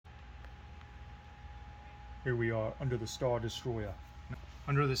Here we are under the Star Destroyer,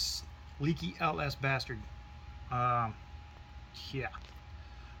 under this leaky LS bastard. Yeah.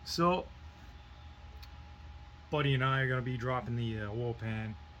 So, Buddy and I are gonna be dropping the oil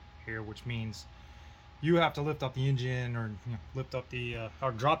pan here, which means you have to lift up the engine, or lift up the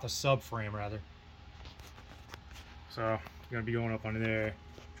or drop the subframe rather. So, you're gonna be going up under there,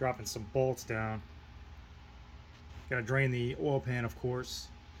 dropping some bolts down. Gotta drain the oil pan, of course,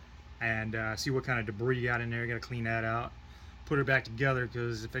 and see what kind of debris you got in there. Gotta clean that out, put it back together,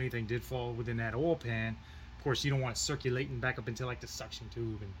 because if anything did fall within that oil pan, of course you don't want it circulating back up into like the suction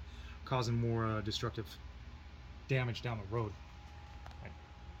tube and causing more destructive damage down the road.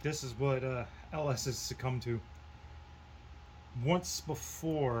 This is what LS has succumbed to. Once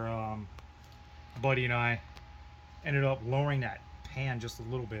before, Buddy and I ended up lowering that pan just a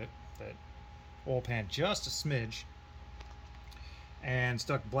little bit, that oil pan just a smidge, and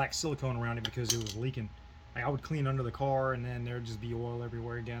stuck black silicone around it because it was leaking. Like, I would clean under the car and then there'd just be oil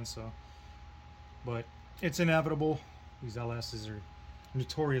everywhere again. So, but it's inevitable. These LSs are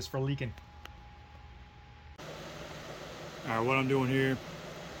notorious for leaking. All right, what I'm doing here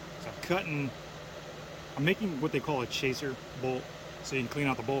is I'm making what they call a chaser bolt, so you can clean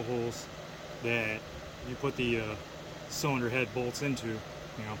out the bolt holes that you put the cylinder head bolts into.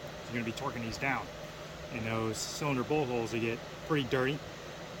 You know, you're going to be torquing these down, and those cylinder bolt holes, they get pretty dirty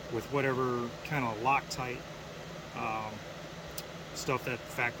with whatever kind of Loctite stuff that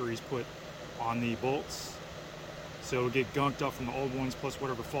factories put on the bolts. So it'll get gunked up from the old ones, plus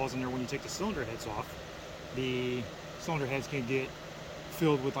whatever falls in there when you take the cylinder heads off. The cylinder heads can get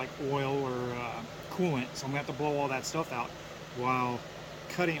filled with like oil or coolant, so I'm gonna have to blow all that stuff out while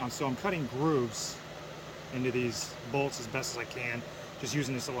cutting on. So I'm cutting grooves into these bolts as best as I can, just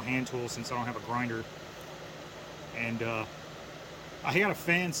using this little hand tool since I don't have a grinder. And I got a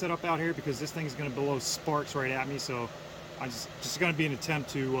fan set up out here because this thing is going to blow sparks right at me, so I just going to be an attempt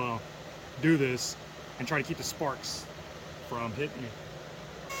to do this and try to keep the sparks from hitting me.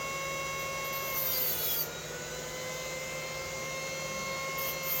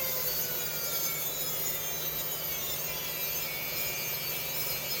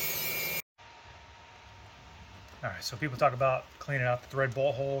 Alright, so people talk about cleaning out the thread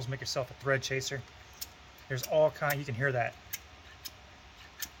bolt holes, make yourself a thread chaser. There's all kind, you can hear that.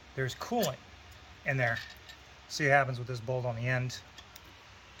 There's coolant in there. See what happens with this bolt on the end.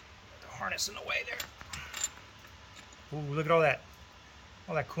 The harness in the way there. Ooh, look at all that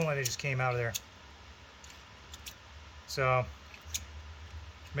coolant that just came out of there. So,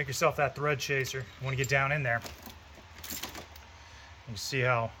 make yourself that thread chaser. You want to get down in there. You see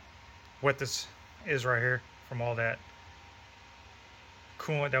how wet this is right here from all that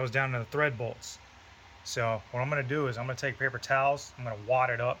coolant that was down in the thread bolts. So what I'm going to do is I'm going to take paper towels, I'm going to wad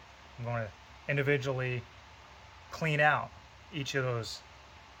it up, I'm going to individually clean out each of those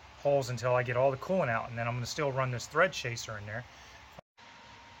holes until I get all the coolant out, and then I'm going to still run this thread chaser in there.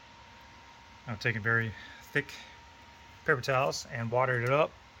 I'm taking very thick paper towels and watered it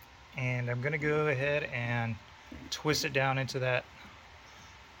up, and I'm going to go ahead and twist it down into that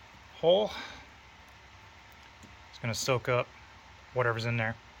hole. It's going to soak up whatever's in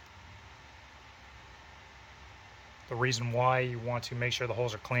there. The reason why you want to make sure the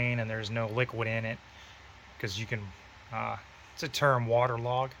holes are clean and there's no liquid in it, because you can, it's a term,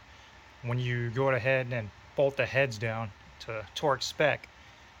 waterlog. When you go ahead and bolt the heads down to torque spec,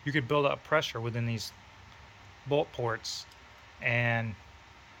 you could build up pressure within these bolt ports and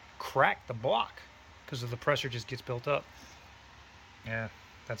crack the block because of the pressure just gets built up. Yeah,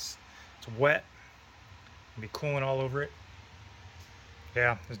 it's wet. It'll be cooling all over it.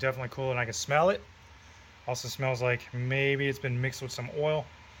 Yeah, it's definitely cool, and I can smell it. Also smells like maybe it's been mixed with some oil.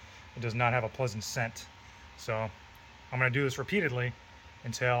 It does not have a pleasant scent. So I'm going to do this repeatedly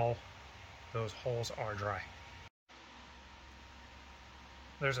until those holes are dry.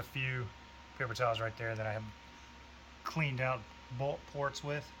 There's a few paper towels right there that I have cleaned out bolt ports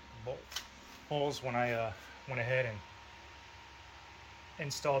with, bolt holes, when I went ahead and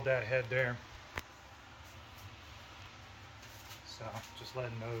installed that head there. So just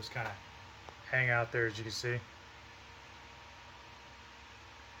letting those kind of hang out there, as you can see.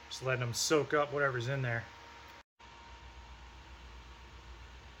 Just letting them soak up whatever's in there.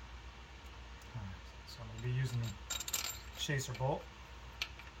 So I'm going to be using the chaser bolt.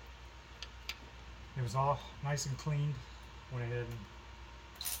 It was all nice and cleaned. Went ahead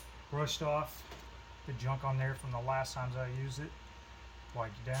and brushed off the junk on there from the last times I used it.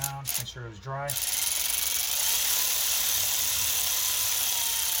 Wiped it down, make sure it was dry.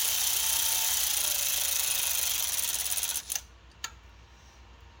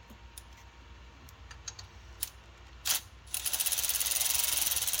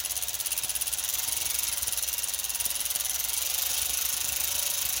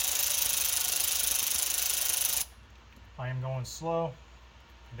 slow.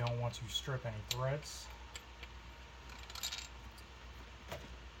 You don't want to strip any threads.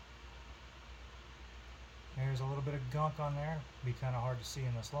 There's a little bit of gunk on there. Be kind of hard to see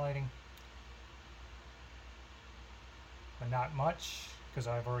in this lighting, but not much because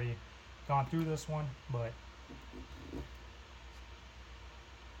I've already gone through this one. But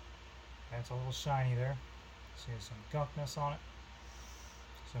that's a little shiny there. See some gunkness on it.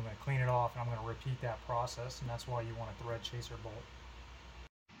 So I'm going to clean it off, and I'm going to repeat that process, and that's why you want a thread chaser bolt.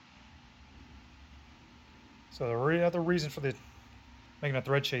 So the other reason for making a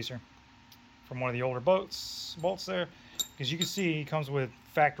thread chaser from one of the older bolts there, because you can see it comes with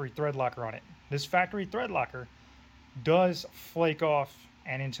factory thread locker on it. This factory thread locker does flake off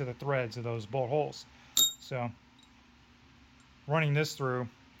and into the threads of those bolt holes. So running this through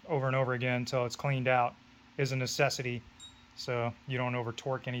over and over again until it's cleaned out is a necessity, so you don't over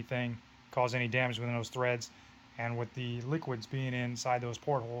torque anything, cause any damage within those threads. And with the liquids being inside those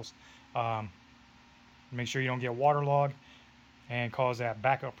portholes, make sure you don't get waterlogged and cause that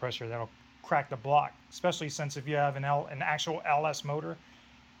backup pressure that'll crack the block, especially since if you have an actual LS motor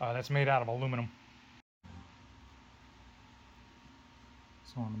that's made out of aluminum.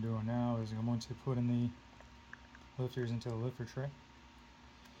 So what I'm doing now is I'm going to put in the lifters into the lifter tray.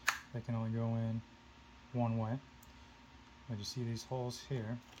 They can only go in one way. But you see these holes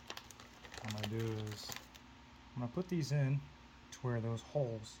here. What I'm going to do is I'm going to put these in to where those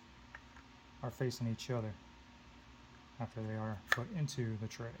holes are facing each other after they are put into the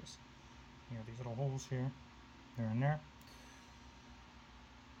trays. You have these little holes here, they're in there.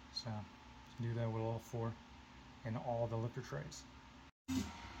 So do that with all four in all the lifter trays.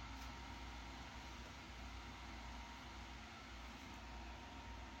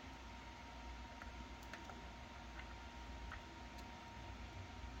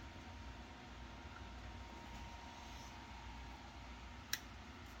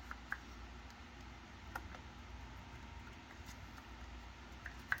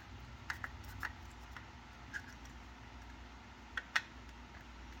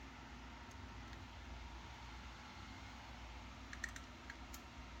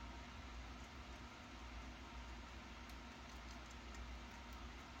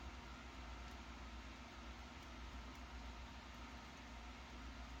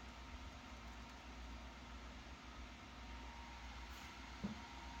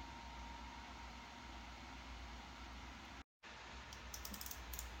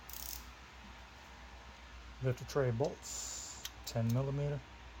 Lifter tray bolts, 10 millimeter.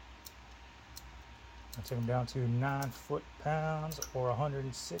 I take them down to 9 foot-pounds or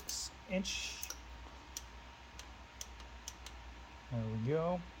 106 inch. There we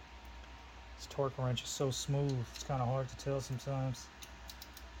go. This torque wrench is so smooth, it's kind of hard to tell sometimes.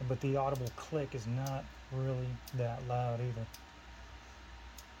 But the audible click is not really that loud either.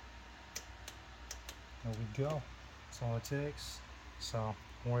 There we go. That's all it takes. So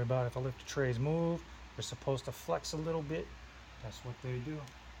don't worry about it if the lifter trays move. They're supposed to flex a little bit. That's what they do.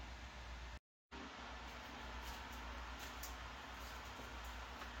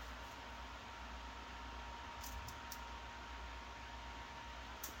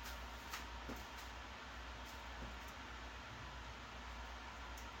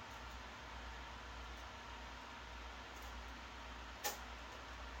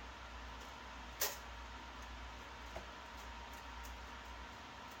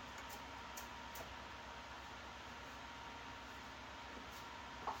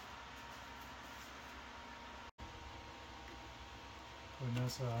 Putting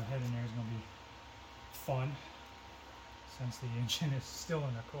this head in there is going to be fun since the engine is still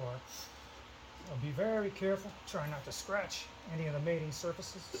in the car. So be very careful. Try not to scratch any of the mating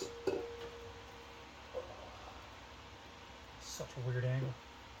surfaces. Such a weird angle.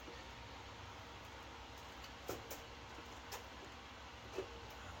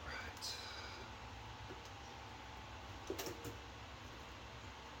 Alright.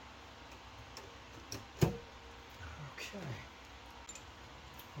 Okay.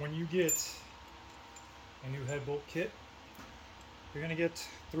 When you get a new head bolt kit, you're going to get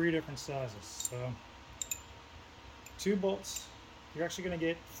 3 different sizes. So 2 bolts. You're actually going to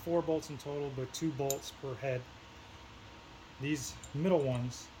get 4 bolts in total, but 2 bolts per head. These middle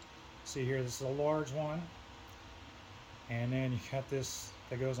ones, see here, this is a large one, and then you got this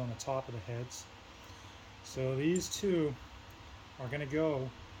that goes on the top of the heads. So these 2 are going to go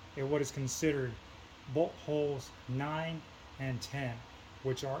in what is considered bolt holes 9 and 10,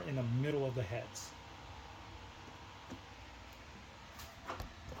 which are in the middle of the heads.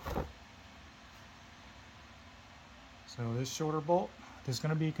 So this shorter bolt is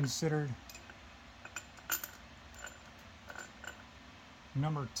going to be considered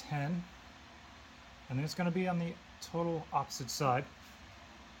number 10, and then it's going to be on the total opposite side,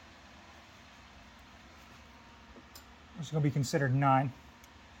 which is going to be considered 9,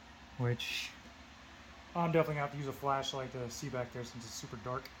 which I'm definitely going to have to use a flashlight to see back there since it's super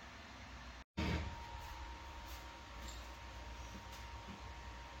dark.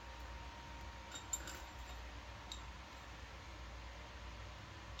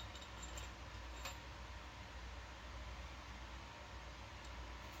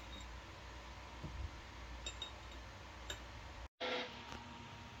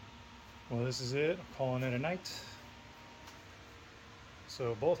 Well, this is it. I'm calling it a night.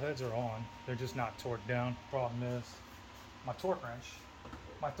 So both heads are on. They're just not torqued down. Problem is, my torque wrench,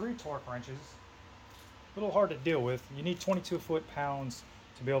 my 3 torque wrenches, a little hard to deal with. You need 22 foot-pounds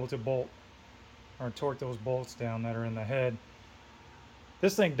to be able to bolt or torque those bolts down that are in the head.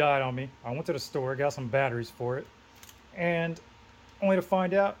 This thing died on me. I went to the store, got some batteries for it, and only to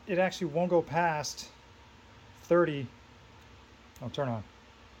find out it actually won't go past 30. Oh, turn on.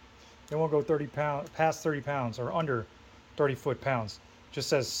 It won't go past 30 pounds or under 30 foot-pounds. Just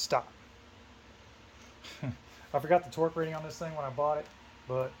says stop. I forgot the torque rating on this thing when I bought it,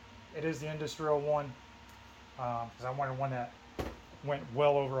 but it is the industrial one, because I wanted one that went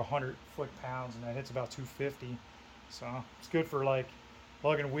well over 100 foot-pounds, and that hits about 250. So it's good for like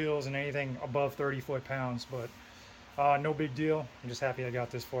lugging wheels and anything above 30 foot-pounds, but no big deal. I'm just happy I got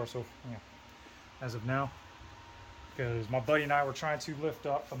this far, so yeah, as of now, because my buddy and I were trying to lift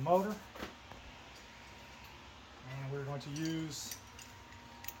up the motor, and we're going to use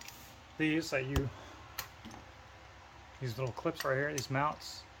these these little clips right here, these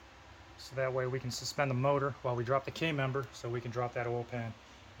mounts, so that way we can suspend the motor while we drop the K-member, so we can drop that oil pan.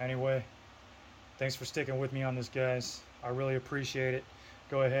 Anyway, thanks for sticking with me on this, guys. I really appreciate it.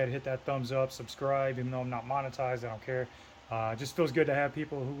 Go ahead, hit that thumbs up, subscribe. Even though I'm not monetized, I don't care. It just feels good to have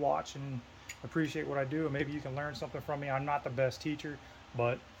people who watch and appreciate what I do, and maybe you can learn something from me. I'm not the best teacher,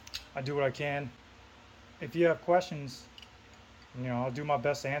 but I do what I can. If you have questions, I'll do my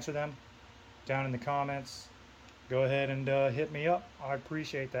best to answer them down in the comments. Go ahead and hit me up. I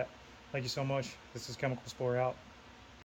appreciate that. Thank you so much. This is Chemical Explorer out.